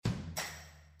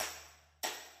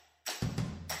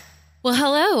Well,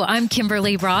 hello, I'm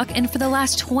Kimberly Brock, and for the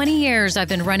last 20 years, I've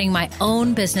been running my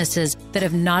own businesses that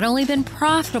have not only been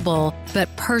profitable, but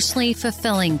personally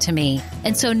fulfilling to me.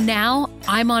 And so now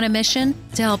I'm on a mission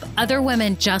to help other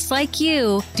women just like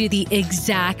you do the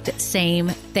exact same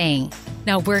thing.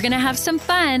 Now we're going to have some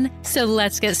fun, so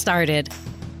let's get started.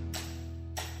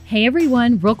 Hey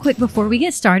everyone, real quick before we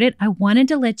get started, I wanted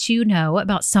to let you know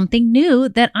about something new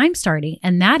that I'm starting,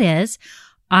 and that is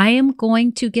I am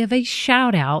going to give a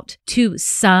shout out to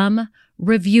some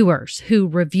reviewers who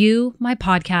review my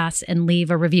podcast and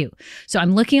leave a review. So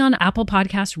I'm looking on Apple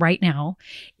Podcasts right now,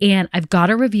 and I've got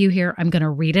a review here. I'm going to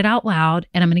read it out loud,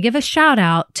 and I'm going to give a shout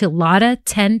out to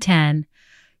Lotta1010.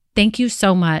 Thank you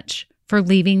so much for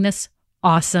leaving this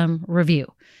awesome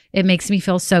review. It makes me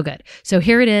feel so good. So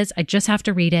here it is. I just have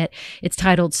to read it. It's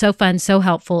titled So Fun, So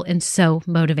Helpful, and So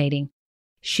Motivating.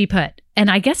 She put, and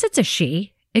I guess it's a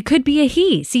she. It could be a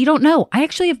he. So you don't know. I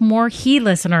actually have more he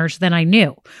listeners than I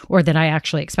knew or than I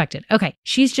actually expected. Okay.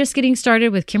 She's just getting started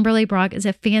with Kimberly Brock. Is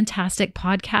a fantastic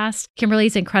podcast.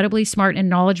 Kimberly's incredibly smart and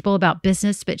knowledgeable about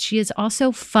business, but she is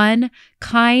also fun,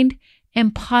 kind,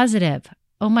 and positive.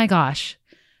 Oh my gosh.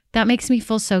 That makes me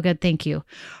feel so good. Thank you.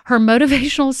 Her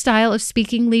motivational style of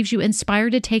speaking leaves you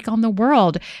inspired to take on the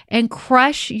world and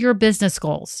crush your business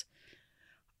goals.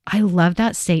 I love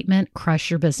that statement, crush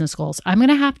your business goals. I'm going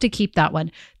to have to keep that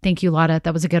one. Thank you, Lotta.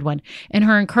 That was a good one. And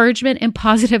her encouragement and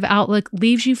positive outlook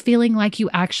leaves you feeling like you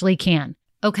actually can.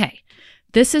 Okay.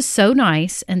 This is so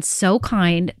nice and so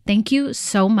kind. Thank you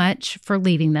so much for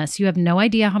leaving this. You have no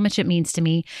idea how much it means to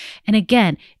me. And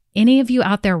again, any of you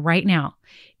out there right now,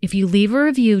 if you leave a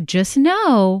review, just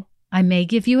know I may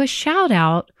give you a shout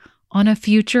out on a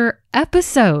future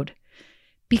episode,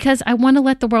 because I want to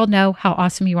let the world know how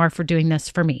awesome you are for doing this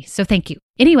for me. So thank you.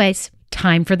 Anyways,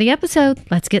 time for the episode.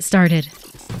 Let's get started.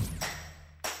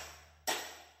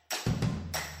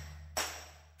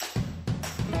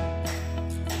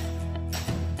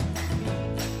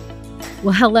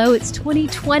 Well, hello, it's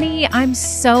 2020. I'm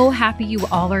so happy you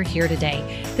all are here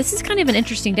today. This is kind of an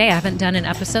interesting day. I haven't done an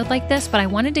episode like this, but I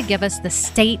wanted to give us the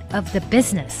state of the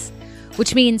business,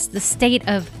 which means the state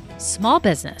of small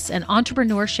business and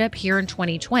entrepreneurship here in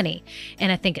 2020.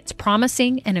 And I think it's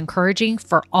promising and encouraging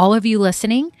for all of you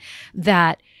listening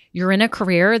that you're in a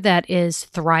career that is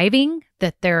thriving,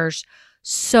 that there's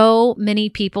so many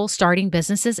people starting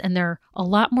businesses and they're a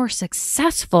lot more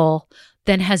successful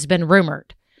than has been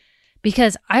rumored.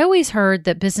 Because I always heard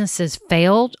that businesses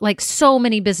failed, like so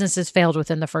many businesses failed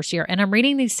within the first year. And I'm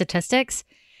reading these statistics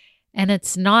and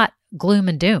it's not gloom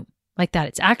and doom like that.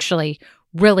 It's actually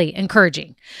really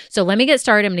encouraging. So let me get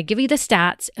started. I'm going to give you the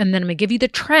stats and then I'm going to give you the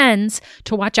trends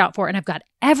to watch out for. And I've got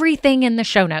everything in the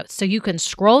show notes. So you can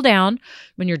scroll down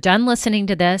when you're done listening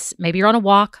to this. Maybe you're on a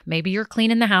walk, maybe you're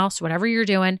cleaning the house, whatever you're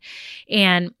doing.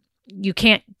 And you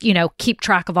can't, keep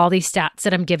track of all these stats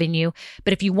that I'm giving you.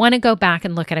 But if you want to go back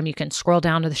and look at them, you can scroll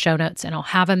down to the show notes and I'll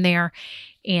have them there.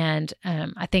 And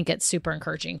I think it's super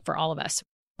encouraging for all of us.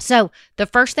 So the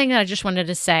first thing that I just wanted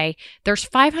to say, there's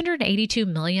 582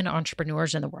 million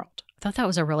entrepreneurs in the world. I thought that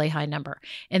was a really high number.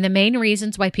 And the main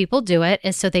reasons why people do it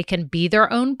is so they can be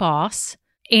their own boss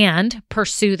and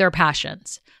pursue their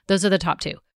passions. Those are the top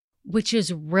two, which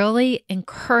is really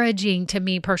encouraging to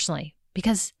me personally,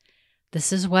 because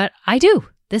this is what I do.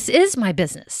 This is my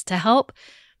business, to help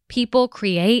people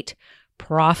create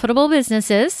profitable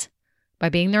businesses by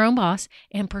being their own boss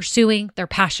and pursuing their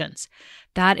passions.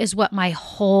 That is what my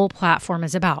whole platform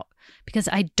is about, because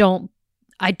I don't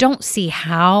see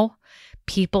how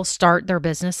people start their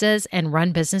businesses and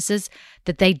run businesses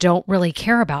that they don't really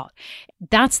care about.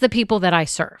 That's the people that I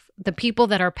serve, the people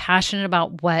that are passionate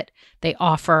about what they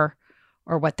offer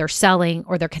or what they're selling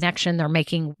or their connection they're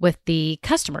making with the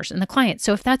customers and the clients.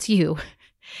 So if that's you,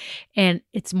 and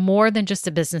it's more than just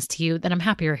a business to you, then I'm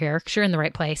happy you're here because you're in the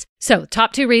right place. So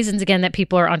top two reasons, again, that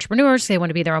people are entrepreneurs, they want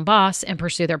to be their own boss and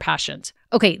pursue their passions.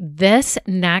 Okay, this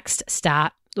next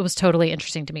stat was totally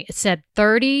interesting to me. It said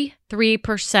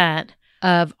 33%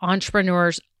 of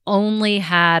entrepreneurs only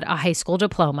had a high school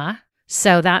diploma.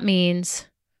 So that means,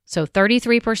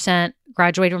 33%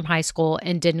 graduated from high school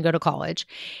and didn't go to college.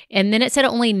 And then it said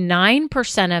only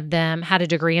 9% of them had a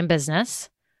degree in business.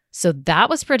 So that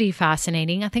was pretty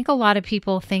fascinating. I think a lot of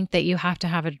people think that you have to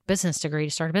have a business degree to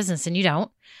start a business, and you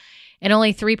don't. And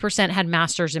only 3% had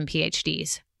masters and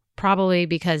PhDs, probably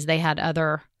because they had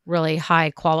other really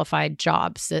high qualified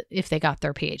jobs if they got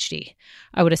their PhD,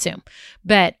 I would assume.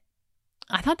 But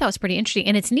I thought that was pretty interesting.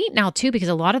 And it's neat now too, because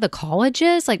a lot of the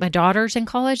colleges, like my daughter's in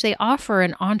college, they offer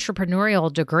an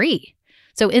entrepreneurial degree.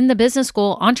 So in the business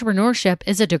school, entrepreneurship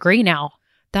is a degree now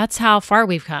That's how far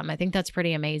we've come. I think that's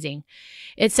pretty amazing.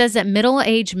 It says that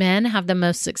middle-aged men have the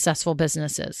most successful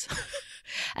businesses.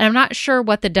 And I'm not sure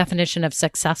what the definition of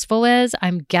successful is.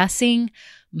 I'm guessing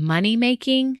money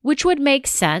making, which would make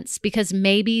sense because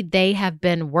maybe they have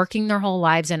been working their whole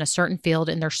lives in a certain field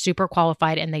and they're super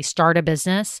qualified and they start a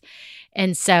business.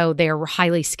 And so they're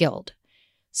highly skilled.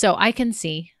 So I can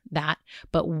see that.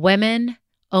 But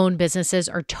women-owned businesses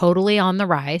are totally on the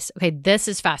rise. Okay, this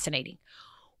is fascinating.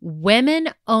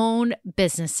 Women-owned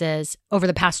businesses over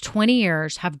the past 20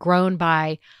 years have grown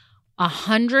by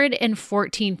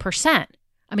 114%.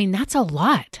 I mean, that's a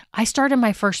lot. I started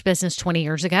my first business 20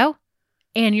 years ago.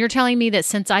 And you're telling me that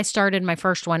since I started my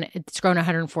first one, it's grown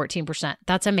 114%.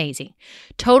 That's amazing.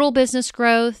 Total business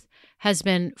growth has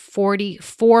been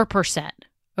 44%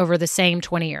 over the same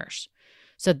 20 years.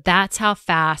 So that's how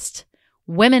fast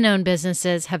women-owned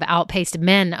businesses have outpaced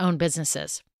men-owned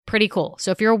businesses. Pretty cool.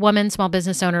 So if you're a woman, small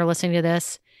business owner listening to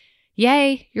this,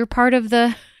 yay, you're part of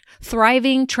the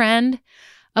thriving trend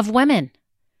of women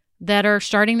that are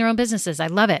starting their own businesses. I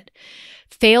love it.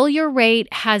 Failure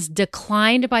rate has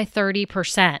declined by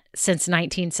 30% since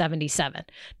 1977.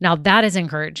 Now that is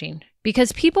encouraging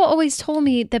because people always told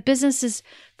me that businesses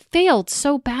failed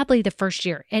so badly the first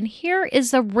year. And here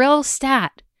is the real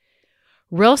stat.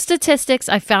 Real statistics.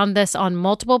 I found this on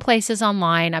multiple places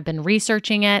online. I've been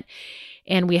researching it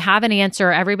and we have an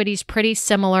answer. Everybody's pretty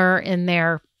similar in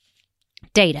their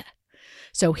data.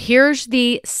 So here's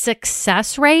the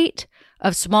success rate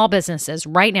of small businesses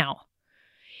right now.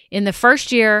 In the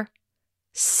first year,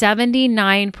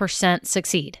 79%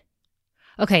 succeed.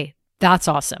 Okay, that's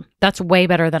awesome. That's way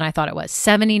better than I thought it was.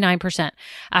 79%.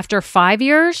 After 5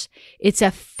 years, it's a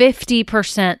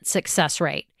 50% success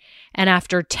rate. And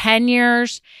after 10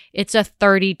 years, it's a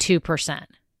 32%.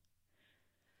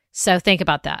 So think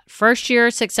about that. First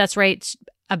year success rates,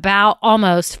 about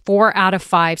almost 4 out of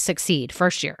 5 succeed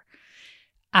first year.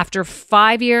 After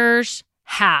 5 years,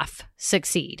 half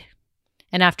succeed.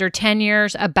 And after 10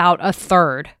 years, about a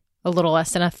third, a little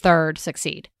less than a third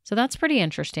succeed. So that's pretty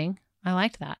interesting. I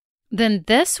liked that. Then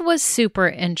this was super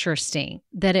interesting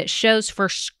that it shows for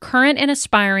current and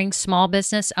aspiring small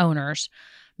business owners,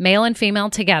 male and female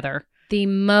together, the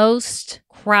most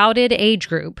crowded age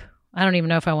group. I don't even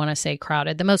know if I want to say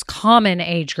crowded. The most common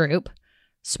age group,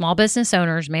 small business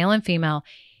owners, male and female,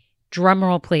 drum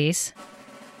roll please,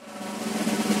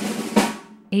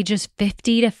 ages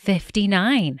 50 to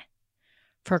 59.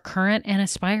 For current and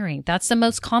aspiring. That's the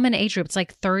most common age group. It's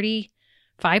like 35%.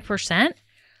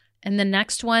 And the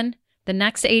next one, the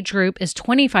next age group is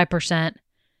 25%.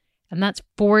 And that's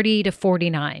 40 to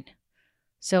 49.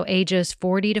 So ages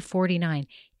 40 to 49.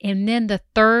 And then the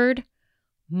third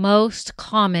most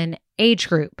common age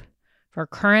group for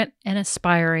current and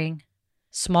aspiring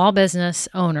small business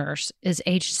owners is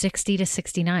age 60 to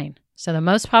 69. So the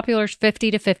most popular is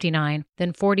 50 to 59,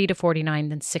 then 40 to 49,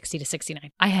 then 60 to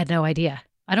 69. I had no idea.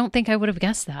 I don't think I would have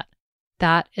guessed that.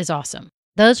 That is awesome.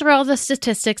 Those are all the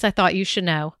statistics I thought you should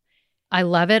know. I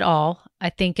love it all. I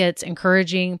think it's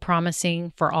encouraging,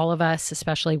 promising for all of us,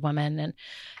 especially women, and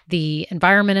the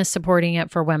environment is supporting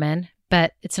it for women,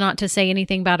 but it's not to say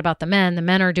anything bad about the men. The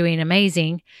men are doing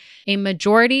amazing. A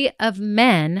majority of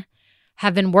men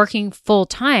have been working full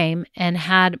time and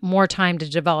had more time to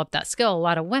develop that skill. A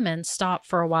lot of women stop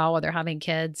for a while while they're having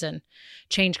kids and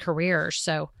change careers.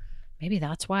 So maybe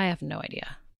that's why. I have no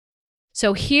idea.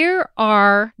 So here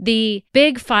are the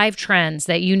big 5 trends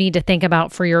that you need to think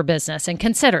about for your business and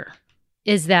consider.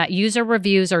 Is that user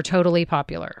reviews are totally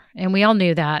popular. And we all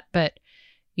knew that, but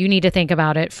you need to think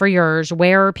about it for yours.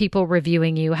 Where are people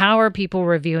reviewing you? How are people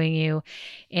reviewing you?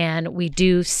 And we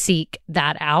do seek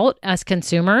that out as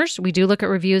consumers. We do look at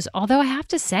reviews, although I have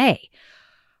to say,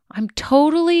 I'm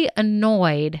totally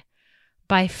annoyed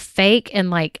by fake and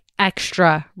like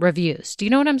extra reviews. Do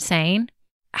you know what I'm saying?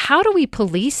 How do we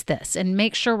police this and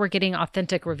make sure we're getting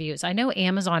authentic reviews? I know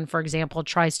Amazon, for example,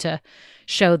 tries to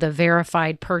show the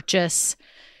verified purchase,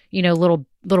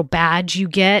 little badge you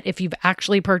get if you've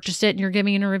actually purchased it and you're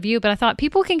giving it a review. But I thought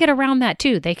people can get around that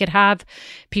too. They could have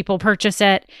people purchase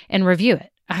it and review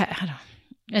it. I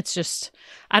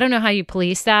don't know how you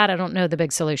police that. I don't know the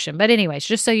big solution. But anyways,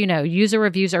 just so you know, user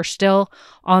reviews are still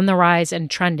on the rise and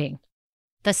trending.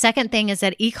 The second thing is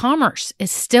that e-commerce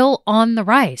is still on the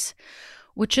rise,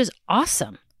 which is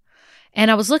awesome.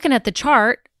 And I was looking at the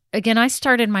chart. Again, I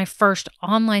started my first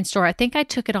online store. I think I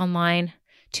took it online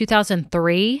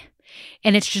 2003,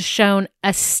 and it's just shown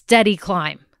a steady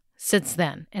climb since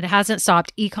then. It hasn't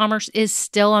stopped. E-commerce is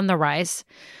still on the rise,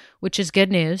 which is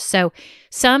good news. So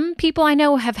some people I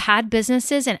know have had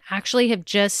businesses and actually have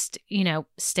just,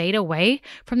 stayed away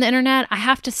from the internet. I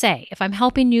have to say, if I'm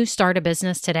helping you start a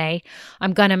business today,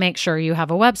 I'm going to make sure you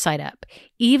have a website up.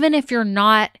 Even if you're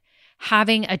not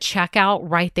having a checkout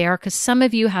right there, because some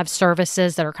of you have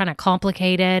services that are kind of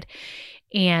complicated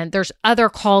and there's other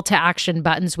call to action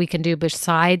buttons we can do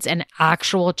besides an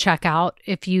actual checkout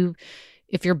if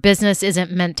your business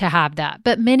isn't meant to have that.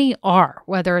 But many are,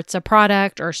 whether it's a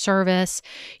product or service.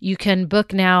 You can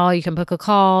book now, you can book a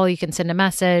call, you can send a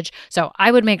message. So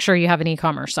I would make sure you have an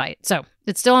e-commerce site. So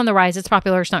it's still on the rise. It's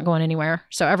popular. It's not going anywhere.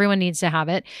 So everyone needs to have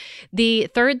it. The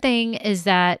third thing is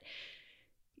that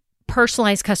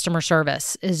personalized customer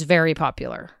service is very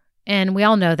popular. And we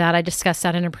all know that. I discussed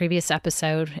that in a previous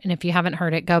episode. And if you haven't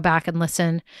heard it, go back and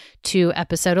listen to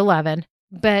episode 11.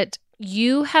 But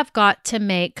you have got to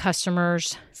make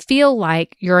customers feel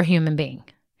like you're a human being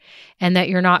and that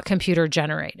you're not computer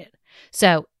generated.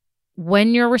 So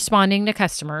when you're responding to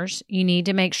customers, you need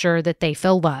to make sure that they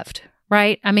feel loved,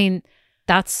 right? I mean,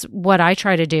 that's what I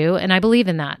try to do, and I believe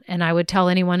in that. And I would tell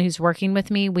anyone who's working with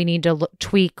me, we need to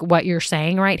tweak what you're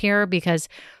saying right here, because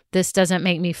this doesn't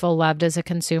make me feel loved as a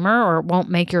consumer, or won't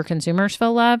make your consumers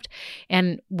feel loved.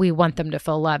 And we want them to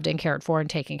feel loved and cared for and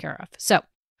taken care of. So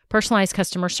personalized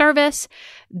customer service.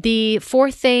 The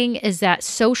fourth thing is that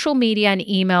social media and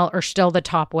email are still the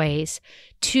top ways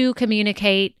to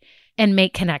communicate and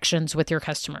make connections with your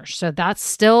customers. So that's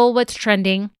still what's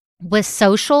trending. With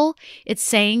social, it's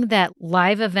saying that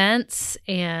live events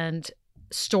and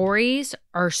stories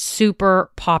are super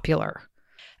popular.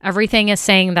 Everything is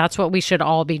saying that's what we should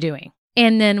all be doing.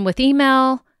 And then with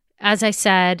email, as I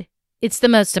said, it's the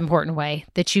most important way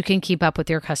that you can keep up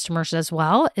with your customers as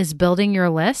well, is building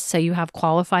your list so you have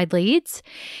qualified leads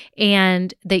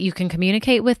and that you can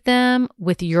communicate with them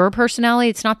with your personality.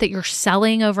 It's not that you're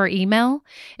selling over email.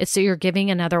 It's that you're giving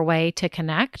another way to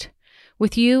connect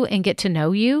with you and get to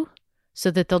know you so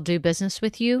that they'll do business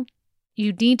with you.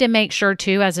 You need to make sure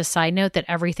too, as a side note, that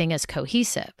everything is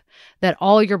cohesive, that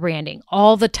all your branding,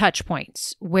 all the touch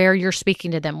points where you're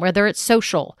speaking to them, whether it's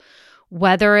social,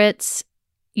 whether it's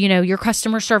your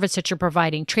customer service that you're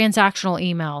providing, transactional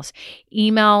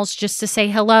emails just to say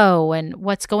hello and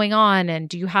what's going on. And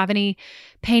do you have any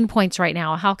pain points right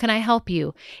now? How can I help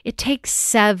you? It takes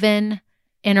 7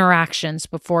 interactions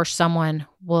before someone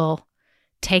will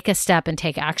take a step and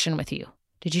take action with you.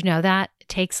 Did you know that? It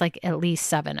takes like at least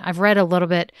 7. I've read a little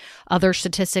bit other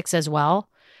statistics as well,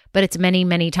 but it's many,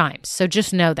 many times. So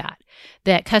just know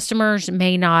that customers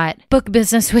may not book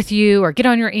business with you or get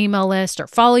on your email list or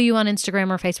follow you on Instagram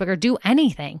or Facebook or do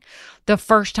anything the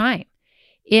first time.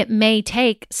 It may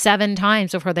take 7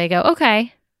 times before they go,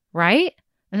 okay, right?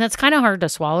 And that's kind of hard to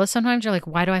swallow. Sometimes you're like,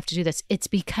 why do I have to do this? It's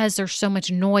because there's so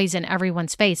much noise in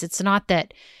everyone's face. It's not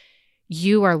that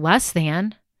you are less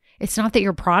than. It's not that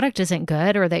your product isn't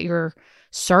good or that your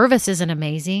service isn't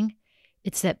amazing.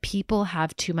 It's that people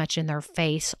have too much in their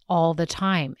face all the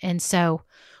time. And so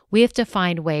we have to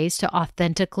find ways to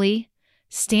authentically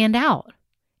stand out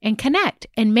and connect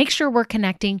and make sure we're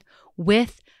connecting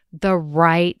with the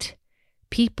right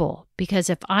people. Because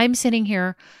if I'm sitting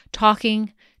here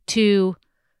talking to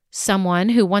someone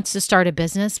who wants to start a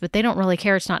business, but they don't really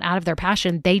care, it's not out of their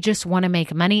passion, they just want to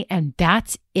make money and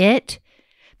that's it.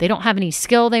 They don't have any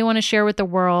skill they want to share with the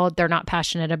world. They're not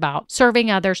passionate about serving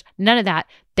others. None of that.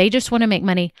 They just want to make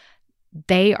money.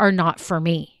 They are not for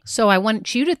me. So I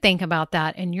want you to think about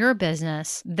that in your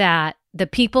business, that the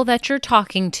people that you're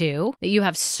talking to, that you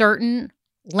have certain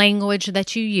language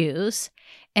that you use,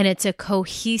 and it's a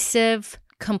cohesive,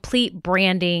 complete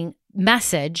branding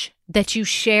message that you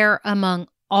share among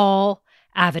all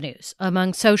avenues,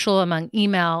 among social, among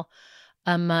email,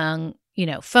 among,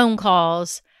 phone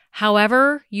calls.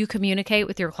 However you communicate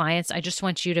with your clients, I just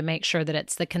want you to make sure that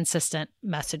it's the consistent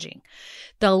messaging.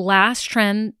 The last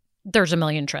trend, there's a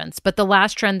million trends, but the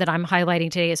last trend that I'm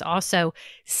highlighting today is also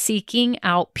seeking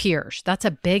out peers. That's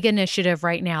a big initiative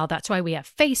right now. That's why we have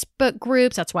Facebook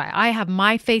groups. That's why I have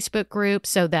my Facebook group,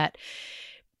 so that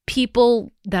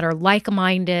people that are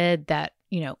like-minded, that,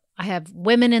 I have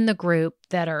women in the group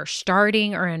that are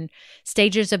starting or in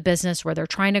stages of business where they're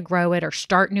trying to grow it or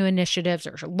start new initiatives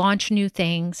or launch new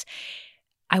things.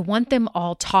 I want them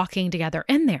all talking together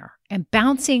in there and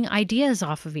bouncing ideas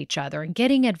off of each other and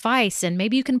getting advice. And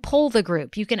maybe you can poll the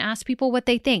group. You can ask people what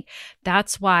they think.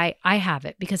 That's why I have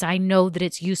it, because I know that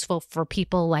it's useful for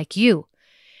people like you.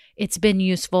 It's been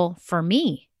useful for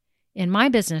me in my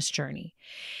business journey.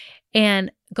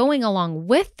 And going along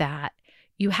with that,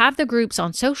 you have the groups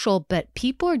on social, but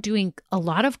people are doing a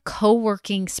lot of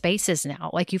co-working spaces now.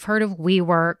 Like you've heard of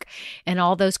WeWork and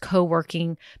all those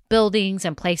co-working buildings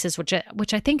and places, which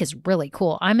I think is really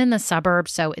cool. I'm in the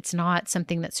suburbs, so it's not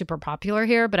something that's super popular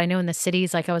here, but I know in the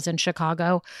cities, like I was in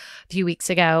Chicago a few weeks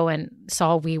ago and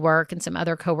saw WeWork and some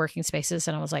other co-working spaces.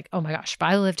 And I was like, oh my gosh, if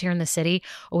I lived here in the city,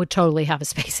 I would totally have a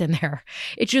space in there.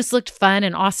 It just looked fun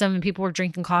and awesome. And people were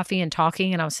drinking coffee and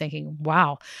talking. And I was thinking,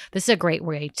 wow, this is a great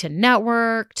way to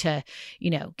network, to,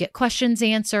 get questions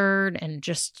answered. And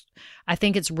just, I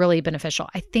think it's really beneficial.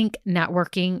 I think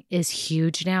networking is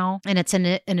huge now. And it's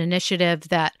an initiative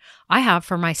that I have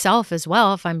for myself as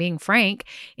well, if I'm being frank,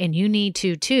 and you need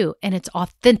to too. And it's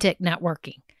authentic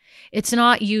networking. It's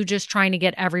not you just trying to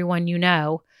get everyone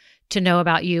to know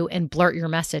about you and blurt your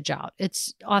message out.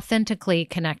 It's authentically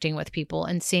connecting with people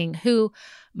and seeing who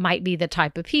might be the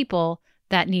type of people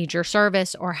that need your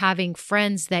service, or having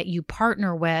friends that you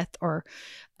partner with, or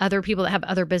other people that have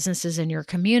other businesses in your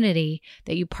community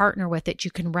that you partner with, that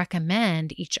you can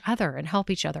recommend each other and help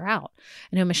each other out.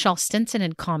 I know Michelle Stinson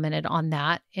had commented on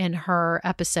that in her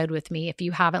episode with me. If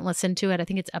you haven't listened to it, I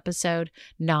think it's episode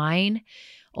 9,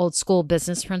 Old School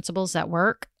Business Principles at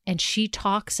Work. And she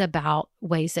talks about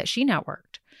ways that she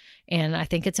networked. And I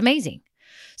think it's amazing.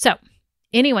 So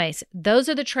anyways, those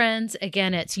are the trends.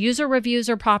 Again, it's user reviews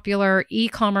are popular.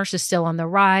 E-commerce is still on the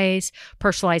rise.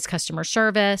 Personalized customer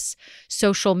service,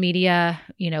 social media,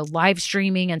 live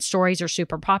streaming and stories are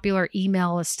super popular.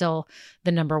 Email is still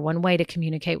the number one way to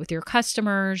communicate with your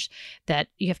customers, that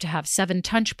you have to have 7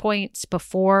 touch points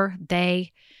before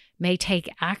they may take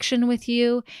action with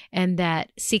you, and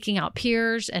that seeking out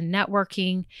peers and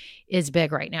networking is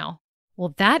big right now.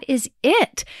 Well, that is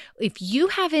it. If you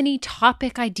have any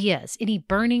topic ideas, any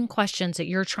burning questions that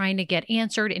you're trying to get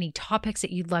answered, any topics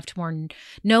that you'd love to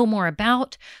know more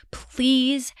about,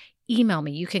 please email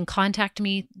me. You can contact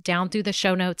me down through the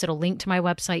show notes. It'll link to my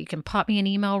website. You can pop me an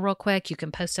email real quick. You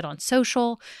can post it on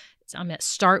social. I'm at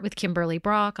Start with Kimberly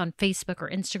Brock on Facebook or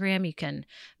Instagram. You can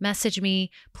message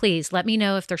me. Please let me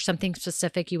know if there's something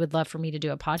specific you would love for me to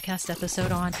do a podcast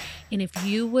episode on. And if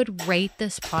you would rate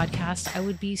this podcast, I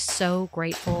would be so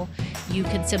grateful. You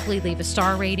can simply leave a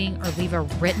star rating or leave a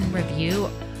written review.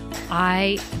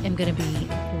 I am going to be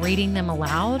reading them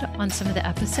aloud on some of the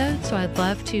episodes. So I'd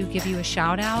love to give you a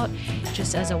shout out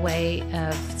just as a way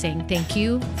of saying thank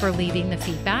you for leaving the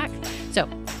feedback. So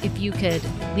if you could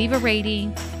leave a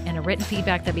rating and a written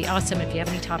feedback, that'd be awesome. If you have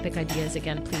any topic ideas,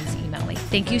 again, please email me.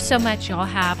 Thank you so much. Y'all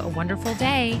have a wonderful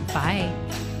day. Bye.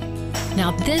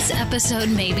 Now, this episode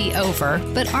may be over,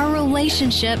 but our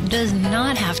relationship does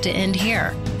not have to end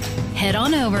here. Head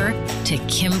on over to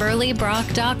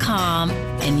KimberlyBrock.com.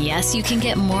 And yes, you can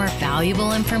get more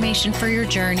valuable information for your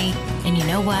journey. And you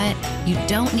know what? You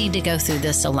don't need to go through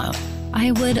this alone.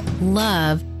 I would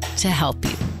love to help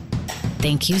you.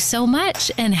 Thank you so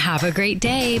much and have a great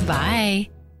day.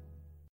 Bye.